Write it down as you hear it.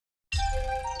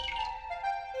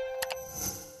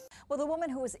Well, the woman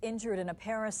who was injured in a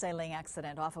parasailing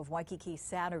accident off of Waikiki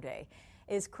Saturday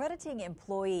is crediting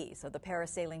employees of the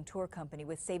parasailing tour company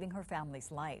with saving her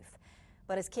family's life.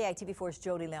 But as KITV4's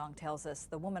Jody Leong tells us,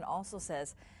 the woman also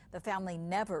says the family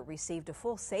never received a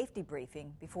full safety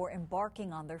briefing before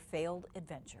embarking on their failed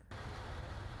adventure.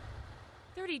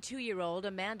 32-year-old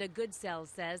Amanda Goodsell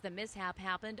says the mishap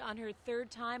happened on her third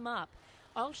time up.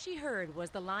 All she heard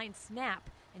was the line snap,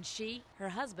 and she, her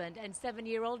husband, and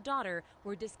 7-year-old daughter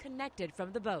were disconnected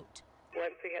from the boat.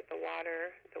 Once we hit the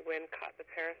water, the wind caught the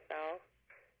parasail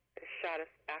and shot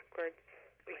us backwards.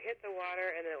 We hit the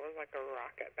water and it was like a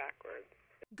rocket backwards.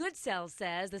 Goodsell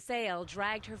says the sail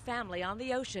dragged her family on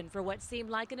the ocean for what seemed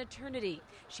like an eternity.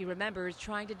 She remembers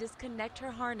trying to disconnect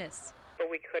her harness. But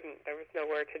we couldn't. There was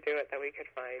nowhere to do it that we could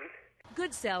find.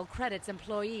 Goodsell credits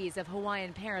employees of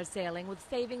Hawaiian Parasailing with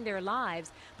saving their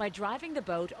lives by driving the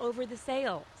boat over the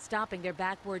sail, stopping their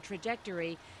backward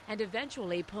trajectory, and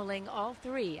eventually pulling all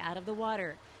three out of the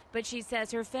water. But she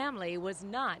says her family was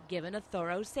not given a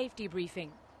thorough safety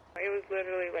briefing. It was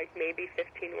literally like maybe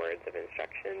 15 words of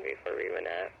instruction before we went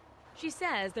up. She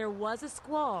says there was a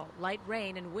squall, light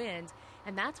rain and wind,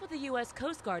 and that's what the U.S.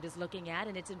 Coast Guard is looking at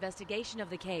in its investigation of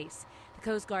the case. The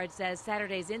Coast Guard says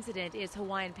Saturday's incident is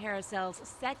Hawaiian Parasail's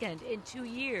second in 2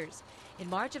 years. In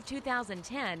March of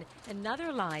 2010,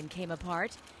 another line came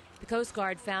apart. The Coast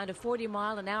Guard found a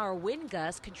 40-mile-an-hour wind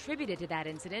gust contributed to that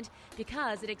incident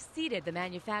because it exceeded the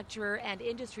manufacturer and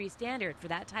industry standard for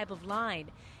that type of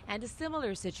line. And a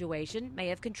similar situation may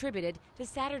have contributed to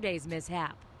Saturday's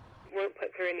mishap. We weren't put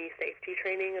through any safety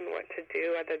training on what to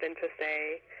do other than to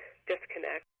say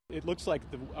disconnect. It looks like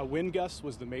a wind gust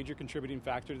was the major contributing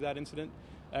factor to that incident.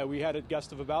 We had a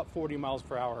gust of about 40 miles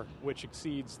per hour, which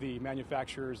exceeds the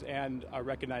manufacturer's and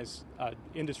recognized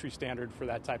industry standard for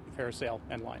that type of parasail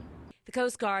and line. The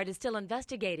Coast Guard is still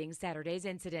investigating Saturday's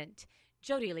incident.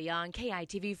 Jody Leong,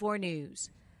 KITV4 News.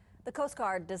 The Coast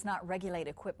Guard does not regulate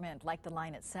equipment like the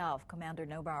line itself. Commander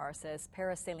Nobauer says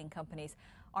parasailing companies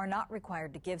are not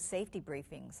required to give safety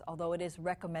briefings, although it is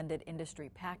recommended industry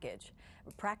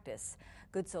practice.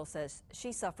 Goodsell says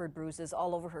she suffered bruises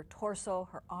all over her torso,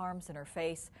 her arms, and her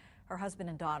face. Her husband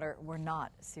and daughter were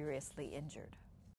not seriously injured.